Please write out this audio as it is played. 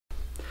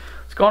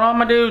What's going on,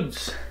 my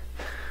dudes?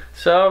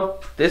 So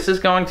this is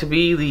going to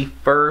be the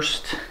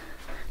first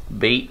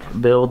bait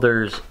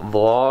builders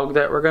vlog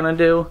that we're gonna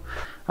do.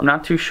 I'm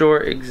not too sure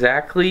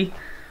exactly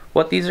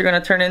what these are gonna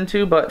turn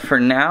into, but for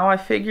now I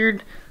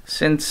figured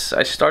since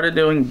I started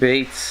doing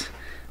baits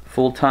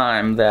full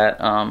time that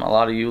a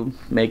lot of you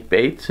make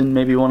baits and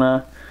maybe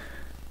wanna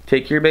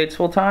take your baits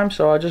full time,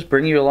 so I'll just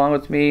bring you along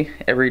with me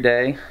every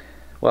day.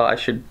 Well, I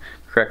should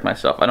correct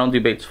myself. I don't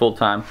do baits full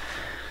time.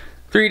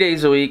 3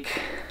 days a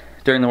week.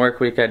 During the work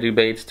week I do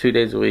baits. 2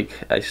 days a week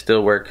I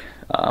still work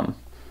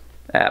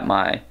at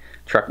my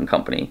trucking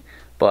company,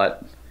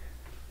 but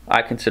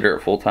I consider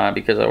it full time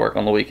because I work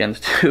on the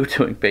weekends too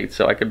doing baits,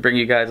 so I could bring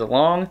you guys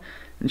along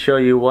and show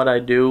you what I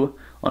do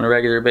on a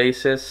regular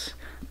basis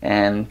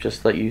and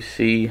just let you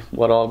see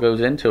what all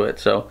goes into it.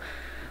 So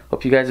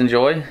hope you guys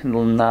enjoy,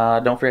 and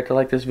don't forget to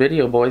like this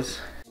video,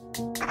 boys.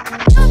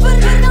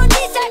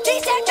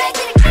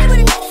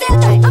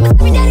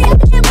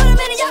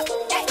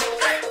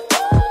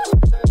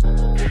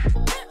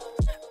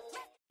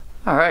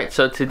 Alright,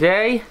 so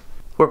today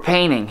we're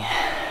painting.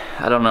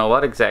 I don't know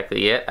what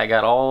exactly yet. I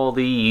got all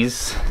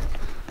these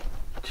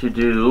to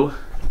do.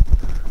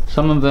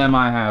 Some of them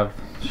I have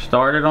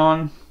started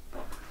on.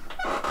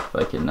 If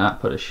I could not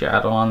put a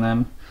shadow on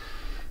them.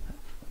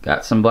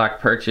 Got some black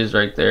perches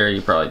right there.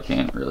 You probably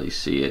can't really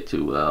see it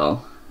too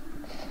well.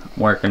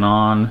 I'm working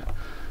on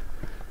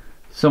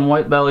some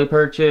white belly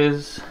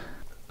perches.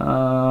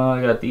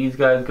 I got these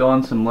guys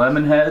going, some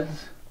lemon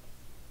heads.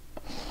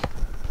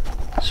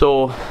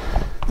 So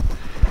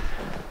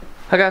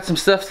I got some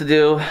stuff to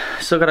do.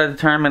 Still gotta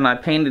determine. I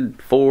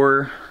painted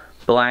 4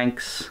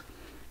 blanks,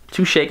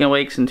 2 shake and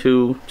wakes and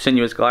 2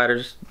 sinuous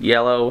gliders,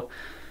 yellow.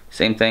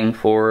 Same thing,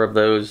 4 of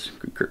those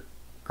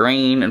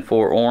green and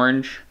 4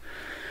 orange.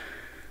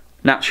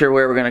 Not sure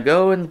where we're gonna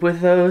go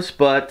with those,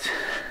 but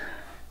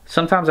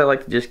sometimes I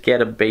like to just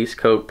get a base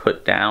coat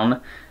put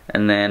down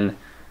and then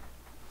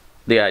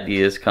the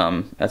ideas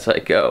come as I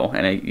go,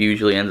 and it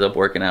usually ends up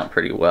working out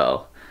pretty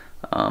well.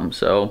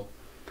 So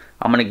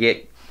I'm gonna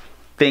get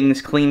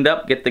things cleaned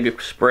up, get the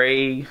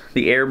spray,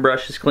 the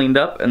airbrushes cleaned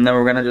up, and then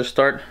we're gonna just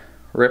start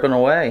ripping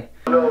away.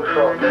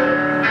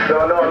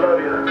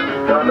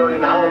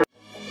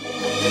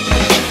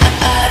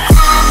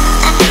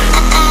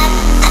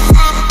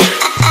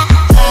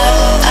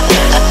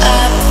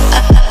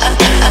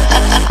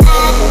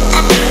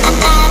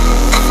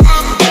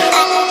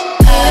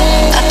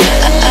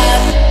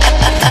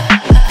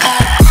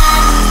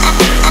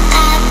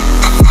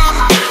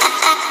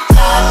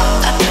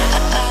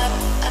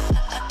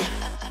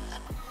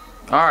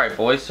 Alright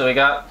boys, so we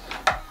got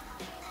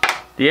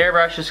the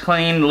airbrushes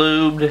cleaned,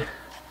 lubed,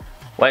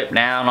 wiped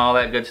down, all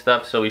that good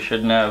stuff, so we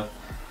shouldn't have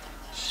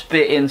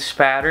spit and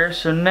spatter.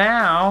 So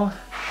now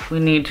we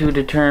need to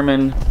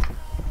determine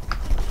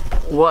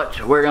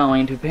what we're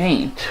going to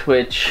paint,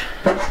 which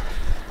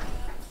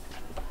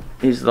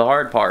is the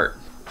hard part.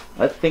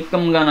 I think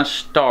I'm gonna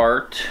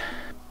start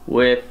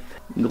with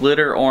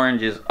glitter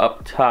oranges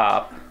up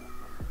top.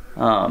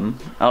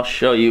 I'll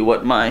show you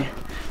what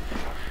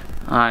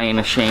I ain't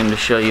ashamed to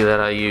show you that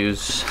I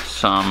use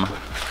some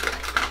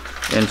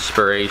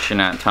inspiration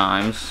at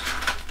times,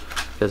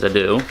 because I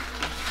do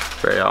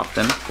very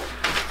often.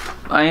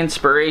 My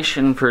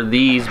inspiration for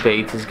these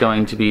baits is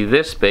going to be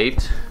this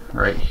bait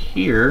right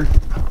here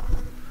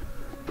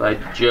by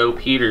Joe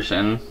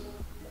Peterson.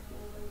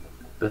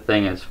 The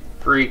thing is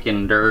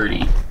freaking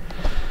dirty.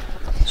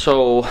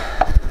 So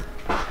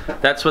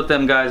that's what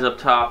them guys up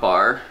top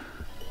are.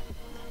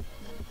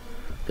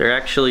 They're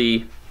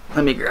actually,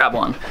 let me grab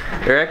one.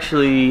 They're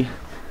actually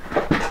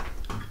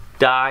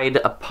dyed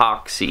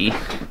epoxy.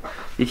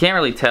 You can't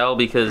really tell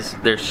because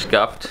they're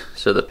scuffed,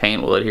 so the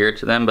paint will adhere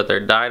to them, but they're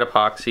dyed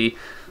epoxy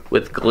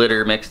with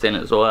glitter mixed in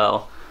as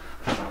well.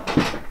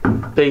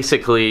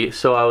 Basically,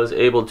 so I was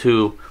able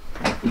to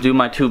do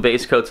my 2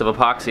 base coats of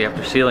epoxy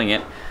after sealing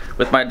it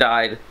with my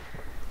dyed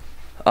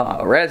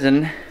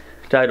resin,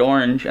 dyed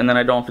orange, and then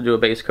I don't have to do a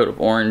base coat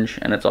of orange,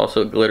 and it's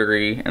also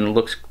glittery and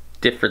looks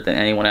different than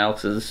anyone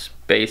else's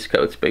base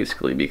coats,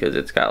 basically, because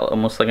it's got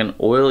almost like an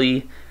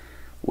oily,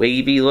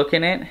 wavy look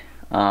in it.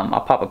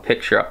 I'll pop a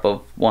picture up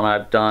of one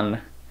I've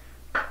done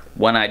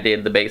when I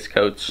did the base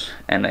coats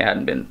and they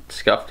hadn't been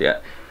scuffed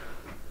yet.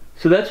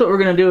 So that's what we're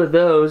gonna do with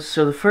those.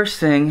 So the first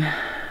thing,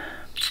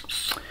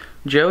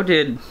 Joe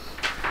did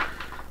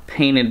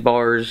painted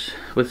bars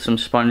with some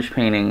sponge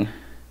painting,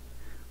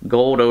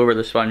 gold over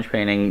the sponge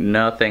painting,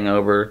 nothing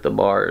over the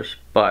bars,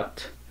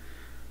 but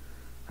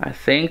I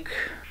think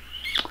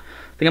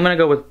I'm gonna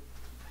go with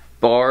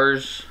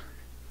bars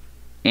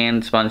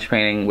and sponge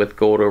painting with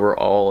gold over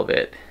all of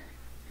it,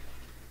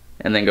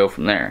 and then go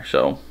from there.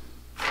 So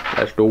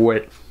let's do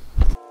it.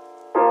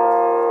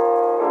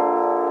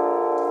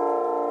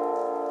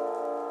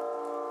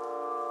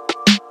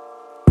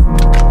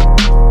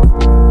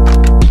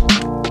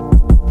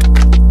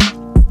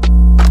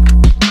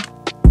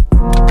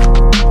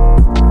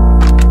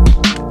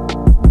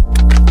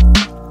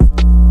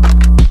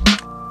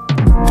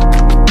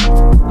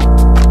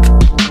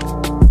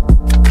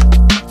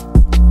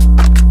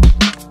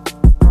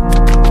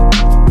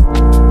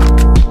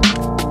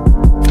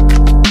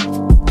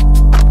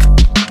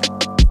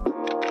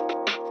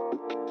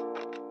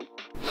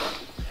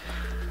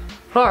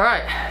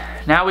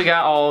 Now we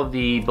got all of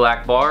the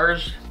black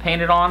bars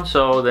painted on,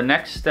 so the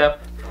next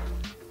step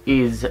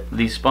is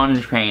the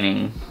sponge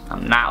painting.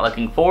 I'm not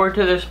looking forward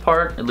to this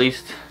part, at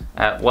least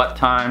at what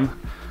time?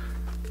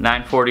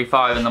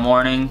 9:45 in the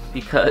morning,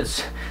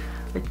 because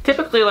I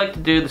typically like to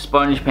do the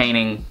sponge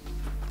painting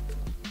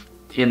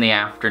in the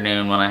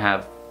afternoon when I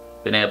have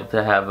been able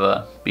to have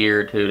a beer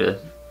or two to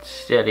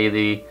steady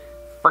the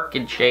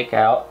frickin' shake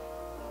out.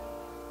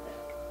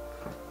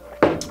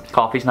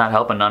 Coffee's not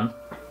helping none.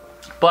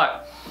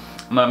 But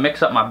I'm gonna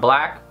mix up my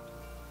black,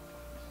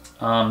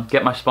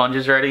 get my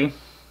sponges ready,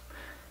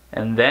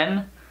 and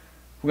then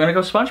we're gonna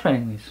go sponge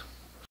painting these.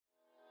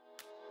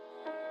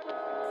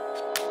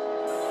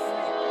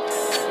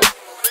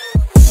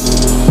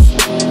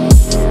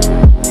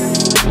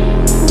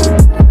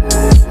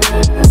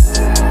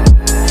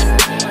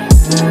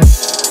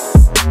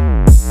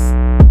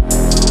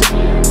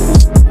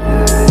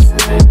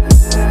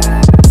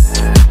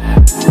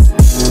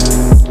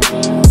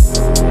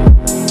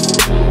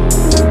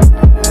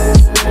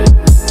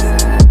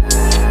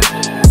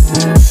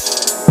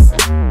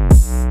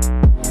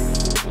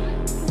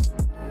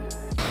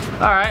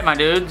 Alright, my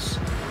dudes.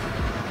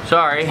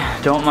 Sorry,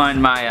 don't mind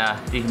my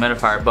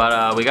dehumidifier,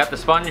 but we got the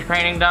sponge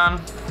painting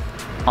done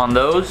on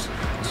those.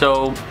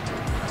 So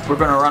we're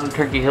gonna run to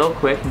Turkey Hill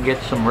quick and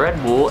get some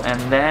Red Bull,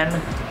 and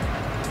then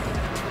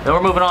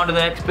we're moving on to the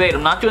next bait.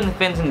 I'm not doing the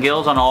fins and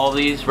gills on all of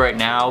these right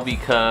now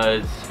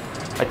because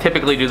I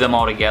typically do them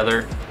all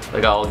together.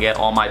 Like, I'll get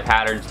all my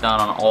patterns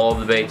done on all of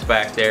the baits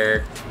back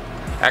there.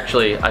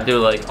 Actually, I do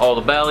like all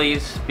the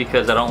bellies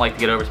because I don't like to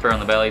get overspray on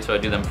the belly, so I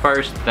do them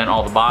first, then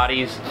all the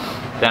bodies.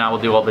 Then I will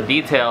do all the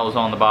details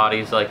on the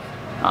bodies, like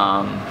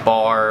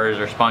bars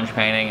or sponge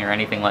painting or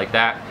anything like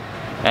that.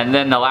 And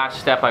then the last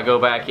step, I go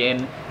back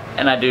in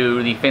and I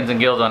do the fins and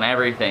gills on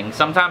everything.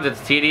 Sometimes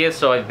it's tedious,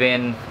 so I've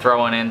been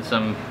throwing in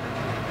some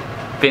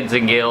fins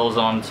and gills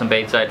on some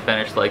baits I'd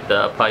finished, like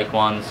the pike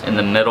ones in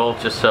the middle,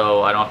 just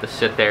so I don't have to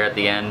sit there at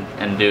the end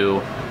and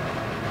do,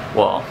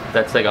 well,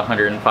 that's like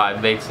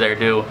 105 baits there,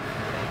 do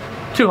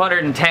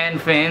 210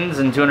 fins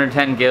and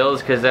 210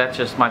 gills, because that's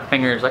just, my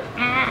fingers like,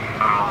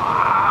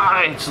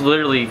 it's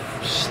literally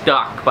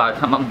stuck by the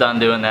time I'm done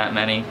doing that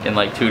many in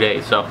like 2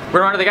 days. So we're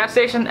gonna run to the gas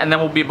station and then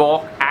we'll be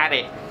back at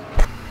it.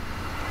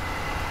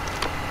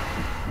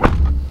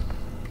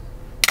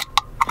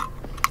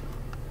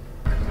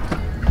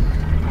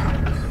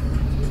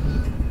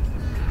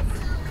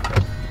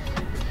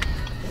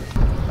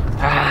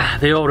 Ah,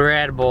 the old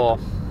Red Bull.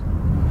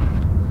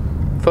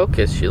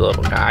 Focus, you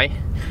little guy.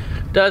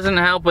 Doesn't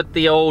help with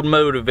the old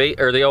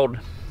the old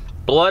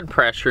blood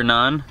pressure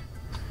none,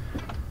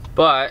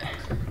 but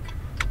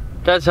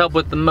does help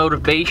with the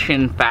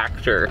motivation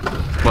factor.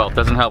 Well, it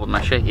doesn't help with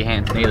my shaky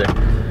hands neither.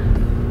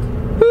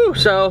 Whew,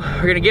 so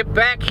we're gonna get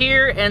back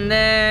here and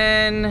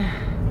then,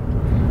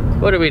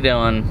 what are we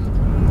doing?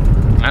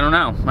 I don't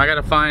know. I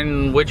gotta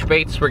find which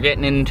baits we're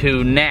getting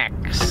into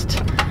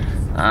next.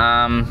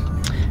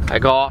 I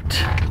got,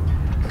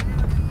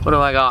 what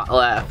do I got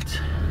left?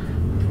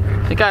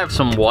 I think I have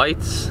some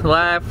whites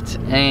left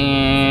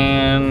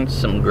and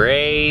some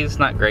grays,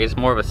 not grays,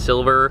 more of a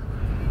silver.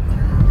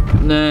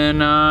 And then,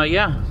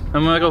 yeah,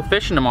 I'm gonna go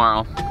fishing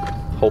tomorrow,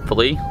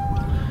 hopefully.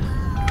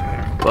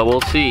 But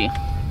we'll see.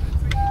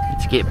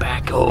 Let's get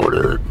back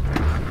over.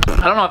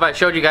 I don't know if I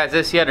showed you guys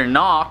this yet or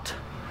not,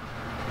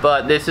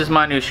 but this is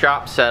my new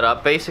shop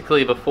setup.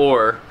 Basically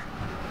before,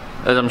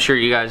 as I'm sure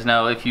you guys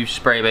know, if you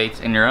spray baits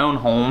in your own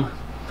home,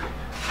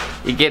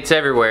 it gets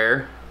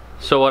everywhere.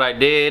 So what I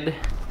did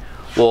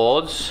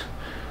was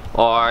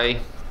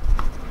I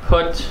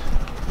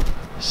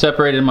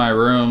separated my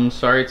room.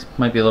 Sorry, it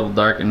might be a little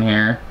dark in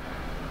here.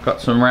 Got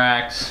some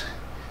racks,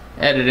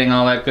 editing,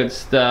 all that good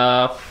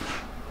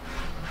stuff.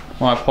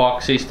 My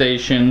epoxy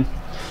station,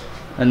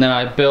 and then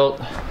I built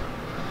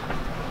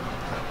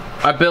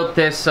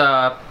this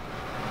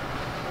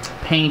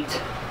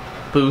paint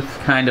booth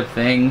kind of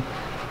thing.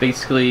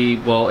 Basically,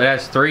 well, it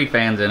has 3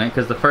 fans in it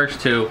because the first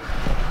 2.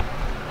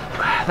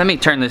 Let me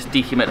turn this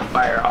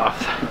dehumidifier off.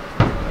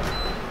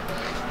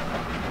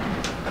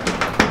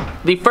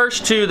 The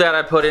first 2 that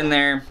I put in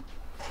there,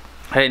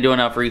 I didn't do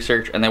enough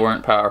research and they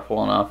weren't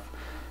powerful enough.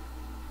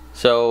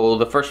 So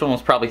the first one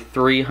was probably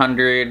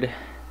 300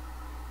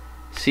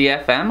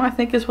 CFM, I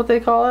think is what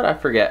they call it. I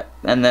forget.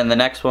 And then the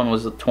next one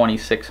was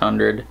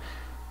 2600.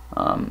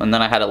 And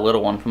then I had a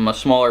little one from a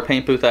smaller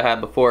paint booth I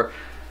had before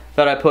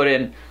that I put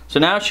in. So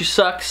now she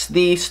sucks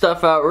the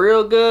stuff out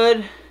real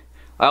good.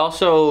 I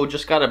also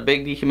just got a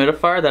big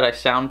dehumidifier that I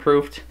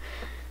soundproofed.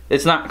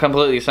 It's not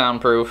completely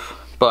soundproof,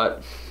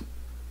 but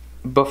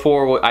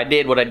before I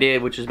did what I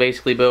did, which is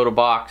basically build a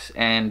box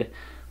and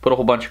put a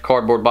whole bunch of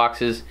cardboard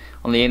boxes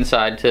on the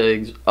inside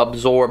to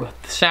absorb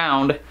the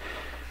sound.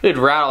 It'd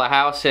rattle the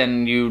house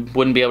and you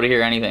wouldn't be able to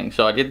hear anything.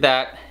 So I did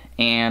that,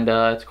 and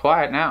it's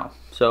quiet now.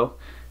 So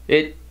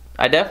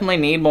I definitely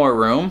need more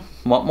room,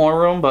 want more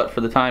room, but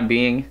for the time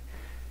being,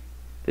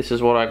 this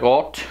is what I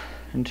got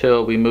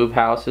until we move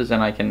houses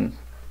and I can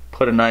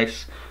put a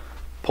nice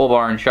pull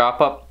bar and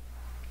shop up.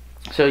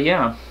 So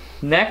yeah,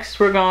 next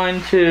we're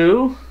going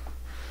to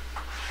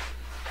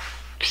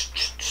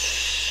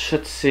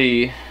let's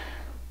see.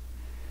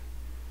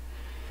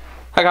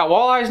 I got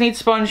walleyes need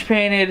sponge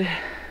painted.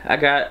 I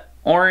got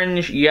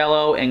orange,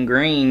 yellow, and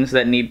greens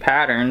that need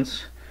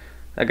patterns.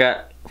 I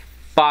got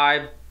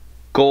 5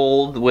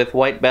 gold with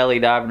white belly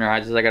diving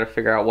rises. I gotta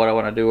figure out what I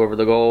want to do over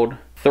the gold.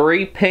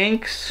 3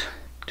 pinks,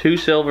 2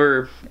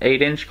 silver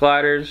 8-inch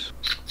gliders,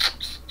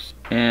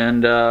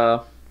 and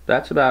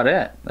that's about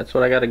it. That's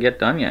what I gotta get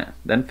done yet.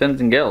 Then fins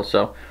and gills.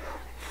 So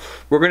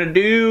we're gonna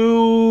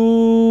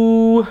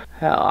do,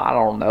 hell, I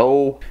don't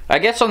know. I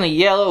guess on the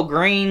yellow,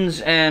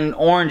 greens, and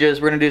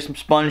oranges, we're gonna do some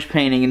sponge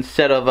painting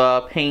instead of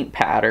a paint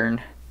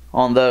pattern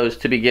on those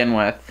to begin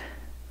with.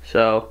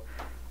 So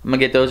I'm gonna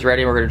get those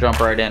ready. We're gonna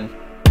jump right in.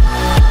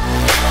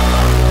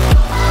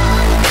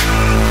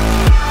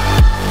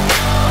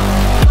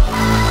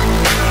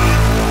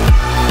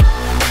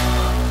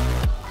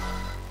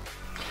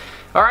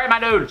 Alright, my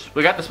dudes,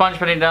 we got the sponge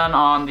painting done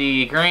on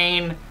the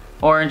green,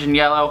 orange, and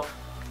yellow.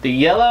 The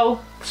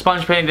yellow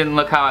sponge painting didn't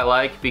look how I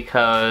like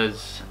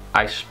because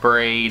I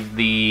sprayed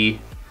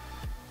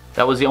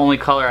that was the only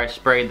color I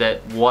sprayed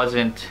that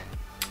wasn't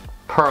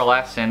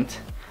pearlescent.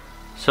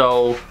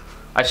 So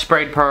I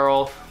sprayed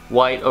pearl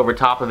white over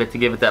top of it to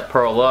give it that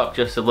pearl look,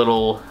 just a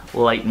little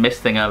light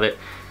misting of it.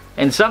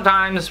 And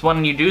sometimes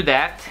when you do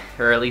that,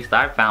 or at least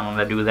I've found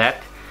when I do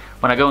that,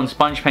 when I go and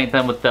sponge paint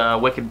them with the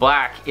Wicked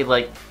Black, it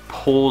like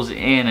pulls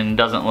in and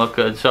doesn't look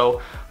good. So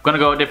I'm gonna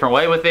go a different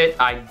way with it.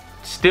 I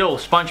still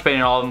sponge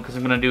painted all of them because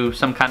I'm gonna do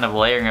some kind of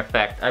layering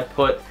effect. I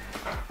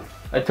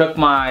took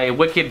my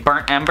Wicked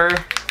Burnt Ember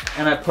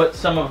and I put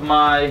some of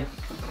my,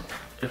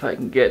 if I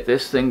can get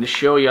this thing to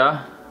show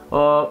ya.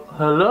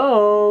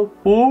 Hello.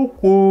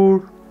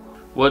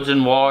 Woods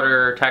and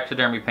Water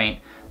taxidermy paint.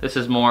 This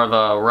is more of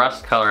a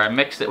rust color. I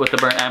mixed it with the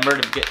burnt ember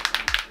to get,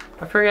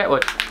 I forget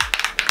what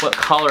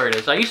color it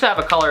is. I used to have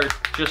a color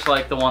just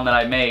like the one that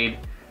I made,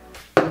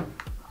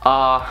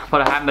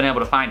 but I haven't been able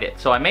to find it.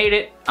 So I made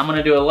it. I'm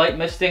gonna do a light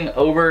misting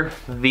over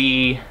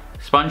the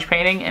sponge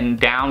painting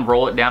and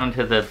roll it down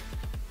into the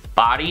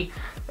body,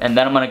 and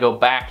then I'm gonna go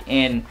back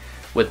in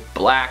with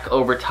black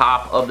over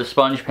top of the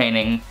sponge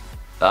painting,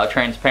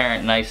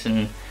 transparent, nice,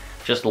 and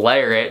just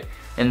layer it.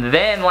 And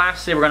then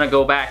lastly, we're gonna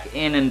go back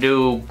in and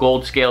do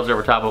gold scales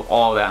over top of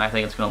all of that, and I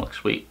think it's gonna look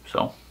sweet.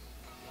 So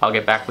I'll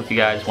get back with you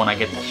guys when I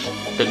get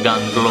the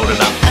guns loaded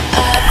up.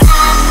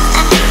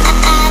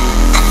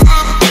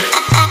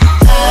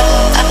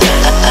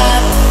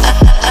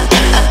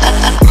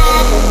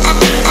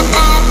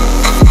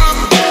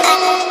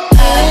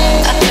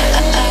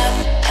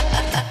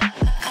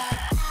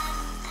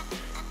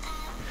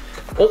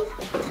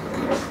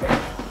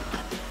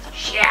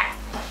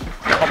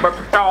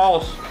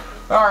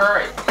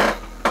 Alright,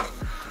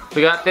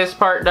 we got this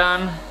part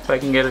done. If I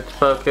can get it to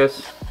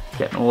focus,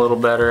 getting a little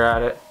better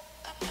at it.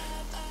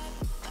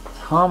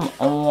 Come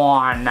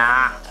on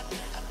now.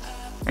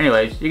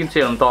 Anyways, you can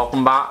see what I'm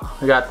talking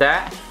about. We got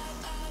that.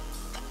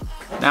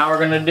 Now we're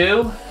gonna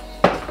do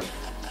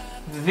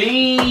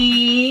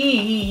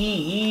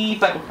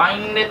if I can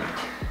find it,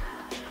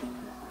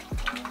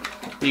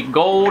 the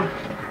gold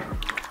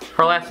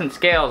pearlescent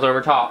scales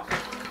over top.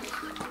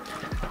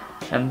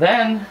 And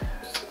then,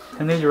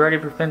 and these are ready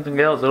for fins and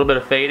gills. A little bit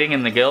of fading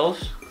in the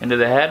gills into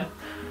the head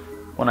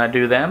when I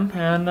do them,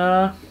 and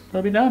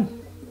they'll be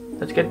done.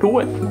 Let's get to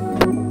it.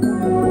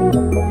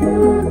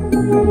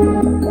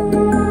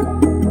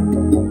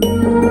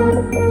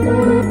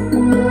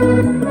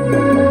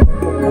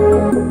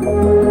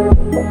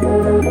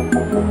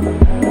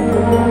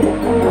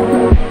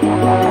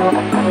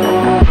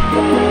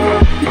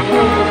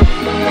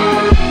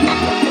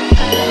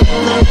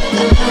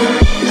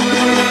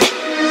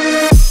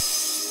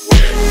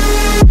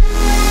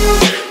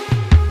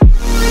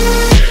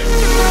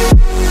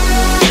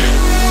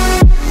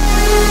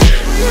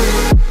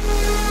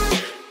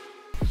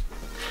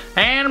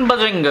 And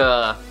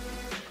bazinga!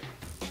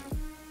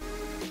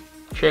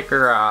 Check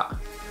her out.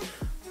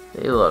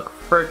 They look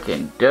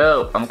freaking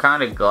dope. I'm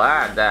kind of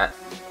glad that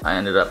I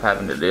ended up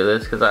having to do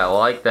this because I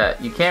like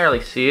that. You can't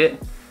really see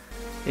it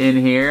in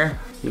here,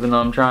 even though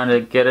I'm trying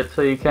to get it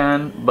so you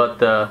can,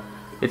 but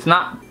it's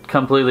not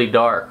completely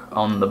dark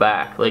on the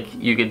back. Like,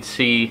 you could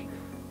see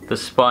the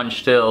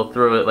sponge still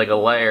through it like a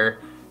layer,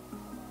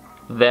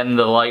 then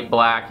the light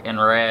black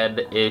and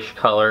red-ish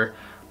color,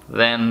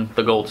 then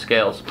the gold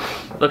scales.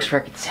 Looks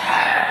freaking sick.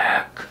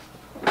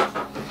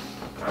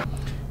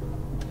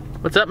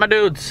 What's up, my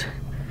dudes?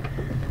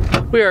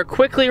 We are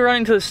quickly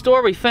running to the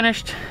store. We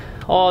finished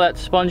all that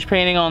sponge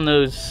painting on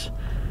those,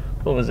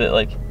 what was it,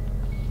 like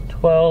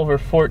 12 or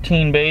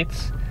 14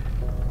 baits.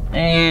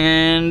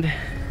 And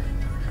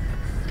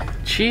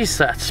jeez,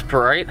 that's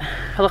bright.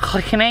 I look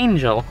like an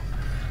angel.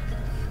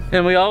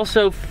 And we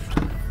also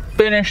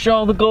finished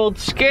all the gold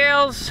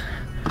scales.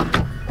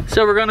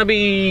 So we're gonna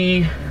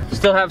be,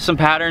 still have some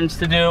patterns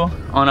to do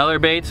on other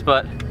baits,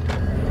 but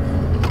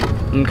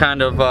I'm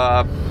kind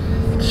of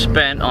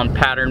spent on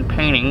pattern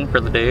painting for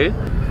the day.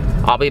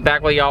 I'll be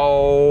back with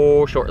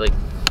y'all shortly.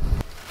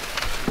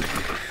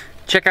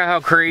 Check out how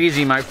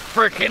crazy my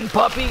frickin'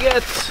 puppy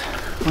gets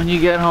when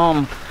you get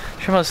home.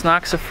 She almost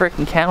knocks the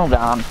freaking kennel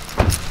down.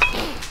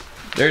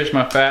 There's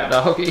my fat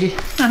doggy.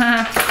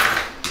 Hi,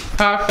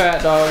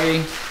 fat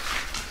doggy.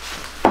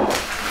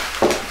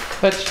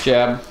 Let's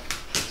Jeb.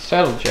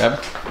 Settle, Jeb.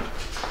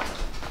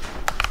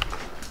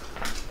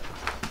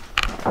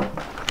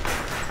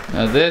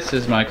 Now this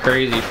is my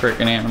crazy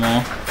freaking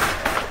animal.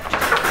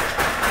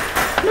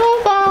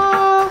 No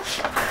balls!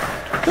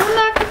 Don't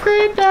knock the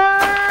crate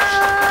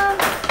down!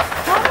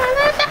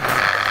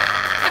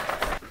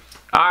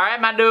 Alright,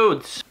 my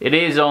dudes. It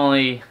is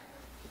only...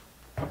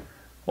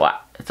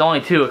 what? It's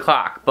only 2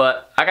 o'clock,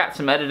 but I got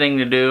some editing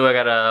to do. I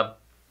got a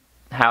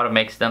how to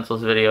make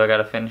stencils video I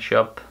gotta finish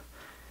up.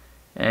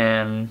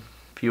 And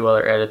a few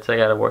other edits I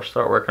gotta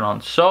start working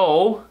on.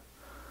 So,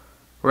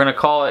 we're gonna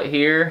call it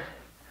here.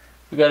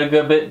 We got a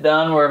good bit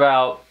done. We're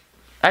about,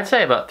 I'd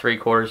say about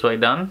 3/4 way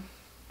done,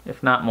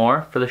 if not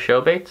more, for the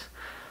show baits.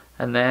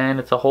 And then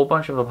it's a whole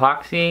bunch of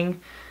epoxying.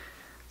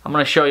 I'm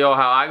gonna show y'all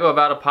how I go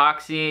about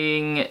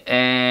epoxying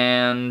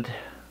and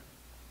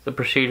the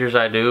procedures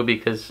I do,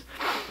 because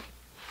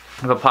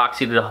I've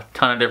epoxied a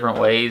ton of different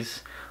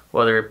ways,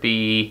 whether it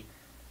be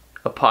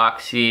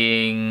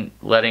epoxying,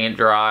 letting it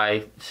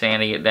dry,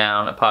 sanding it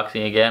down,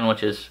 epoxying again,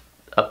 which is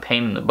a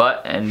pain in the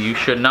butt, and you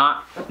should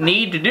not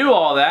need to do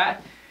all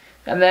that.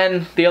 And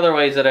then the other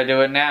ways that I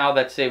do it now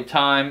that save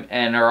time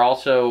and are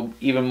also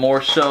even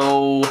more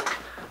so,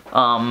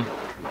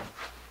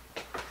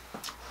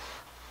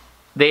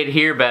 they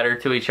adhere better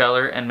to each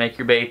other and make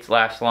your baits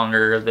last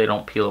longer. They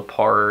don't peel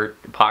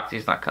apart,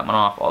 epoxy's not coming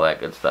off, all that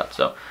good stuff.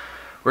 So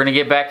we're gonna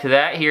get back to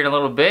that here in a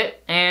little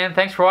bit. And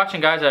thanks for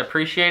watching, guys. I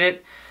appreciate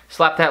it.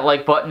 Slap that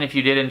like button if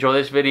you did enjoy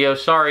this video.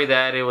 Sorry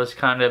that it was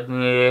kind of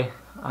meh.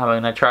 I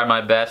mean, I tried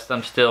my best.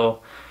 I'm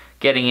still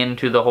getting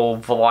into the whole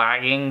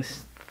vlogging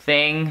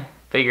thing,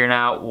 figuring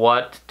out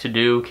what to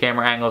do,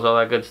 camera angles, all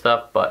that good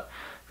stuff. But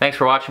thanks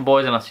for watching,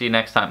 boys, and I'll see you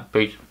next time.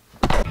 Peace.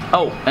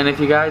 Oh, and if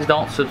you guys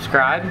don't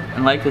subscribe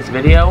and like this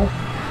video,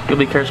 you'll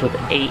be cursed with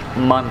 8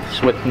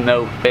 months with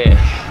no fish.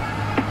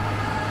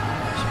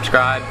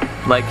 Subscribe,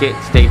 like it,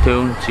 stay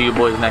tuned. See you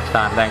boys next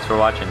time. Thanks for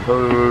watching.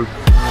 Peace.